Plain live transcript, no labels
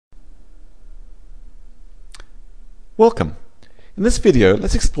Welcome. In this video,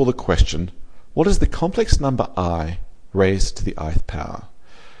 let's explore the question, what is the complex number I raised to the ith power?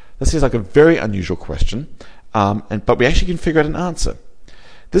 That seems like a very unusual question, but we actually can figure out an answer.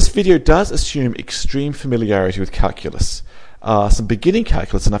 This video does assume extreme familiarity with calculus. Some beginning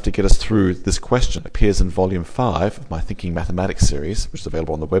calculus enough to get us through this question. It appears in volume 5 of my Thinking Mathematics series, which is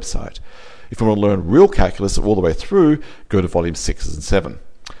available on the website. If you want to learn real calculus all the way through, go to volume 6 and 7.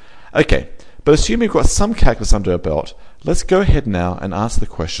 Okay, but assuming we've got some calculus under our belt, let's go ahead now and answer the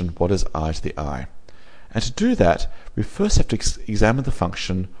question, what is I to the I? And to do that, we first have to examine the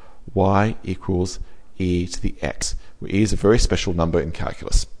function y equals e to the x, where e is a very special number in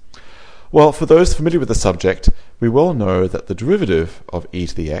calculus. Well, for those familiar with the subject, we well know that the derivative of e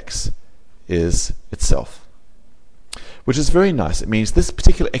to the x is itself, which is very nice. It means this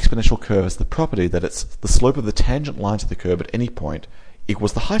particular exponential curve has the property that it's the slope of the tangent line to the curve at any point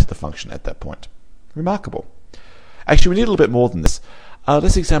equals the height of the function at that point. Remarkable. Actually, we need a little bit more than this.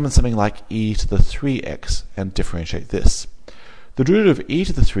 Let's examine something like e to the 3x and differentiate this. The derivative of e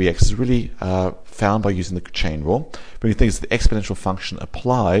to the 3x is really found by using the chain rule. When you think it's the exponential function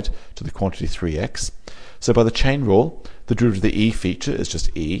applied to the quantity 3x. So by the chain rule, the derivative of the e feature is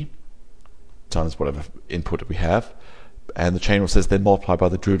just e times whatever input we have. And the chain rule says then multiply by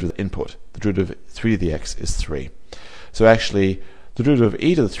the derivative of the input. The derivative of 3 to the x is 3. So actually, the derivative of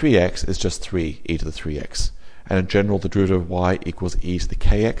e to the 3x is just 3 e to the 3x. And in general, the derivative of y equals e to the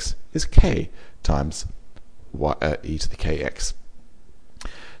kx is k times e to the kx.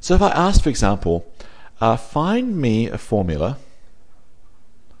 So if I ask, for example, find me a formula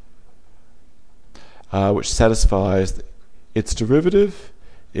which satisfies its derivative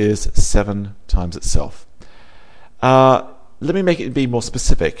is 7 times itself. Let me make it be more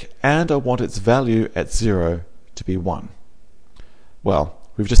specific, and I want its value at 0 to be 1. Well,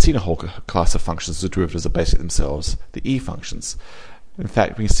 we've just seen a whole class of functions. The derivatives are basically themselves the e functions. In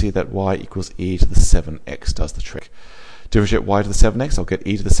fact, we can see that y equals e to the 7x does the trick. Differentiate y to the 7x, I'll get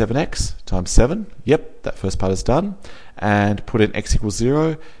e to the 7x times 7. Yep, that first part is done. And put in x equals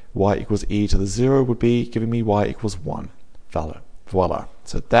 0, y equals e to the 0 would be giving me y equals 1. Voila.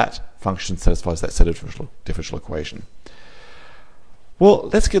 So that function satisfies that set of differential equation. Well,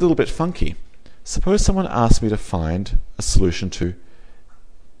 let's get a little bit funky. Suppose someone asked me to find a solution to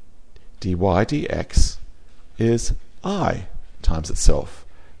dy dx is I times itself,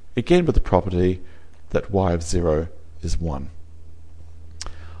 again with the property that y of 0 is 1.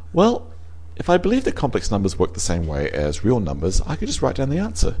 Well, if I believe that complex numbers work the same way as real numbers, I could just write down the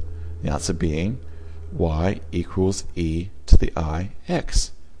answer. The answer being y equals e to the I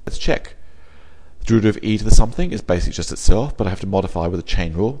x. Let's check. The derivative of e to the something is basically just itself, but I have to modify with a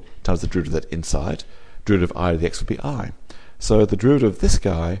chain rule times the derivative of that inside. Derivative of I to the x would be I. So the derivative of this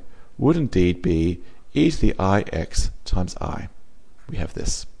guy would indeed be e to the I x times I. We have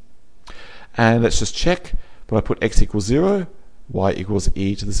this. And let's just check. When I put x equals 0, y equals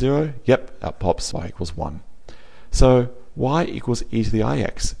e to the 0, yep, out pops y equals 1. So y equals e to the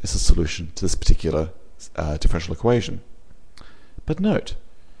ix is the solution to this particular differential equation. But note,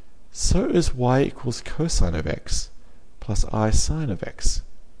 so is y equals cosine of x plus I sine of x.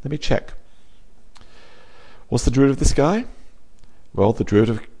 Let me check. What's the derivative of this guy? Well, the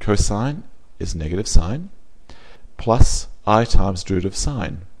derivative of cosine is negative sine plus I times derivative of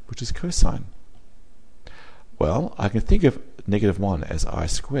sine, which is cosine. Well, I can think of negative 1 as I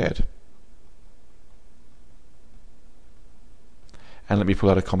squared. And let me pull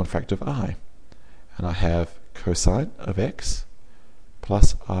out a common factor of I. And I have cosine of x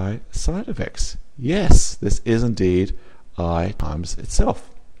plus I sine of x. Yes, this is indeed I times itself.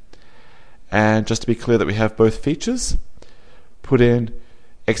 And just to be clear that we have both features, put in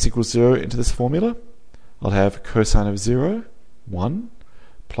x equals 0 into this formula. I'll have cosine of 0, 1,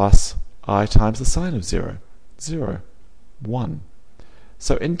 plus I times the sine of 0, 0, 1.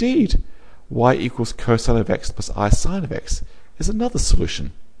 So indeed, y equals cosine of x plus I sine of x is another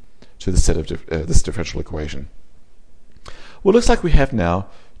solution to the set of this differential equation. Well, it looks like we have now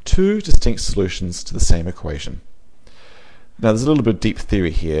two distinct solutions to the same equation. Now, there's a little bit of deep theory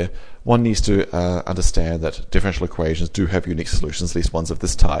here. One needs to understand that differential equations do have unique solutions, at least ones of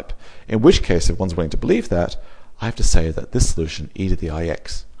this type. In which case, if one's willing to believe that, I have to say that this solution, e to the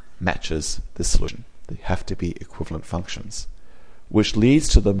ix, matches this solution. They have to be equivalent functions, which leads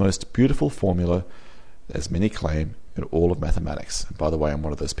to the most beautiful formula, as many claim, in all of mathematics. And by the way, I'm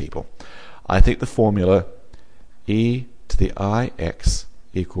one of those people. I think the formula e to the ix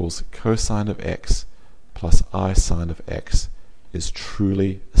equals cosine of x plus I sine of x is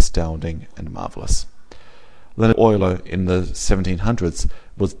truly astounding and marvelous. Leonhard Euler in the 1700s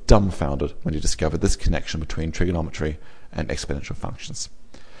was dumbfounded when he discovered this connection between trigonometry and exponential functions.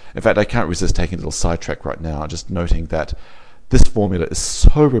 In fact, I can't resist taking a little sidetrack right now, just noting that this formula is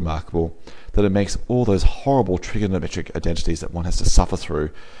so remarkable that it makes all those horrible trigonometric identities that one has to suffer through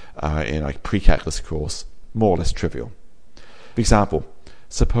in a pre-calculus course more or less trivial. For example,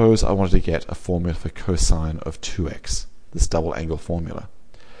 suppose I wanted to get a formula for cosine of 2x, this double angle formula.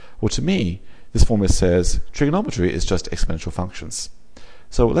 Well, to me, this formula says trigonometry is just exponential functions.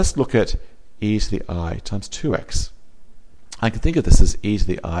 So let's look at e to the I times 2x. I can think of this as e to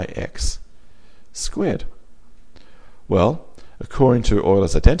the I x squared. Well, according to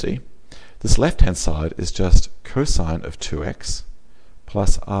Euler's identity, this left-hand side is just cosine of 2x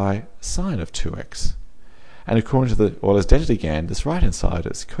plus I sine of 2x. And according to Euler's identity again, this right-hand side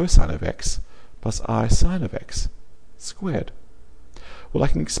is cosine of x plus I sine of x squared. Well, I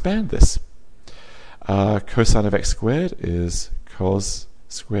can expand this. Cosine of x squared is cos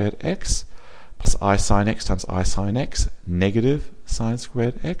squared x plus I sine x times I sine x, negative sine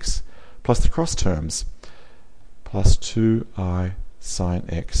squared x, plus the cross terms, plus 2I sine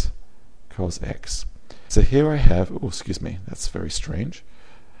x cos x. So here I have, oh, excuse me, that's very strange.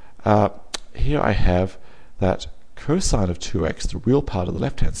 Here I have that cosine of 2x, the real part of the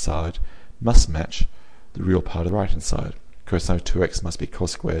left-hand side, must match the real part of the right-hand side. Cosine of 2x must be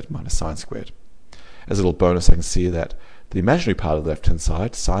cos squared minus sine squared. As a little bonus, I can see that the imaginary part of the left-hand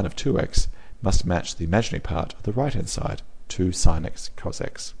side, sine of 2x, must match the imaginary part of the right-hand side, 2 sine x cos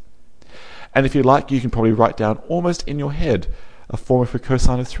x. And if you like, you can probably write down almost in your head a formula for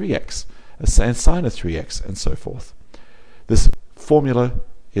cosine of 3x, and sine of 3x, and so forth. This formula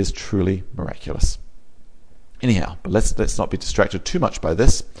is truly miraculous. Anyhow, but let's not be distracted too much by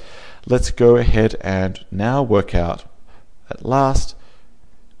this. Let's go ahead and now work out, at last,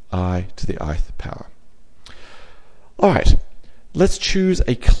 I to the ith power. Alright, let's choose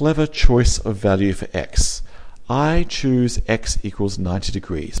a clever choice of value for x. I choose x equals 90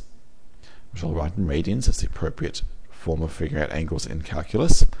 degrees, which I'll write in radians as the appropriate form of figuring out angles in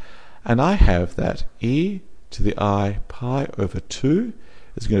calculus. And I have that e to the I pi over 2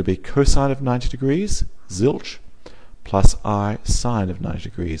 is going to be cosine of 90 degrees, zilch, plus I sine of 90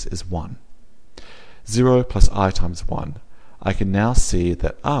 degrees is 1. 0 plus I times 1. I can now see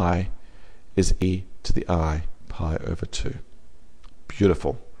that I is e to the I pi over 2.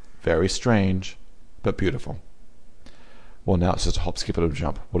 Beautiful. Very strange, but beautiful. Well, now it's just a hop, skip, and a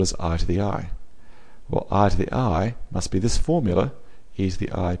jump. What is I to the I? Well, I to the I must be this formula, e to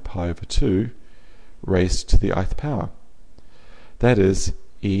the I pi over 2 raised to the ith power. That is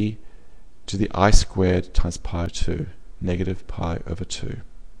e to the I squared times pi over 2, negative pi over 2.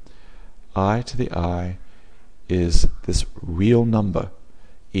 I to the I is this real number,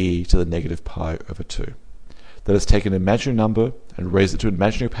 e to the negative pi over 2. That has taken an imaginary number and raised it to an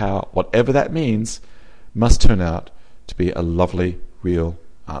imaginary power, whatever that means, must turn out to be a lovely, real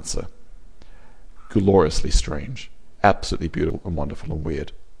answer. Gloriously strange. Absolutely beautiful and wonderful and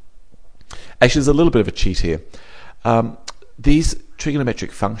weird. Actually, there's a little bit of a cheat here. These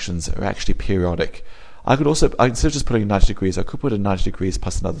trigonometric functions are actually periodic. Instead of just putting 90 degrees, I could put a 90 degrees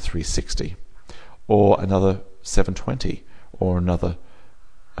plus another 360, or another 720, or another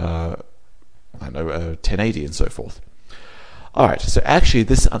 1080, and so forth. Alright, so actually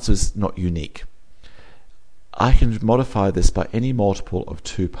this answer is not unique. I can modify this by any multiple of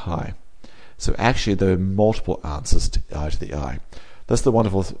 2 pi. So actually there are multiple answers to I to the I. That's the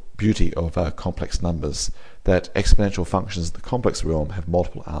wonderful beauty of complex numbers, that exponential functions in the complex realm have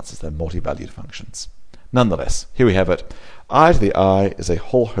multiple answers. They're multi-valued functions. Nonetheless, here we have it. I to the I is a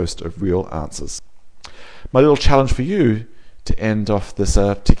whole host of real answers. My little challenge for you to end off this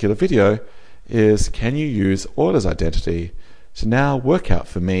particular video is, can you use Euler's identity to now work out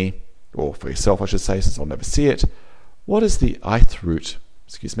for me, or for yourself I should say, since I'll never see it, what is the ith root,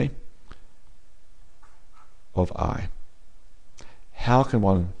 of I? How can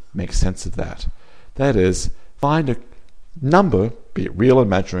one make sense of that? That is, find a number, be it real or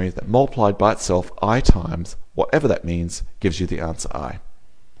imaginary, that multiplied by itself I times, whatever that means, gives you the answer I.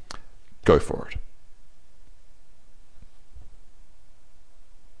 Go for it.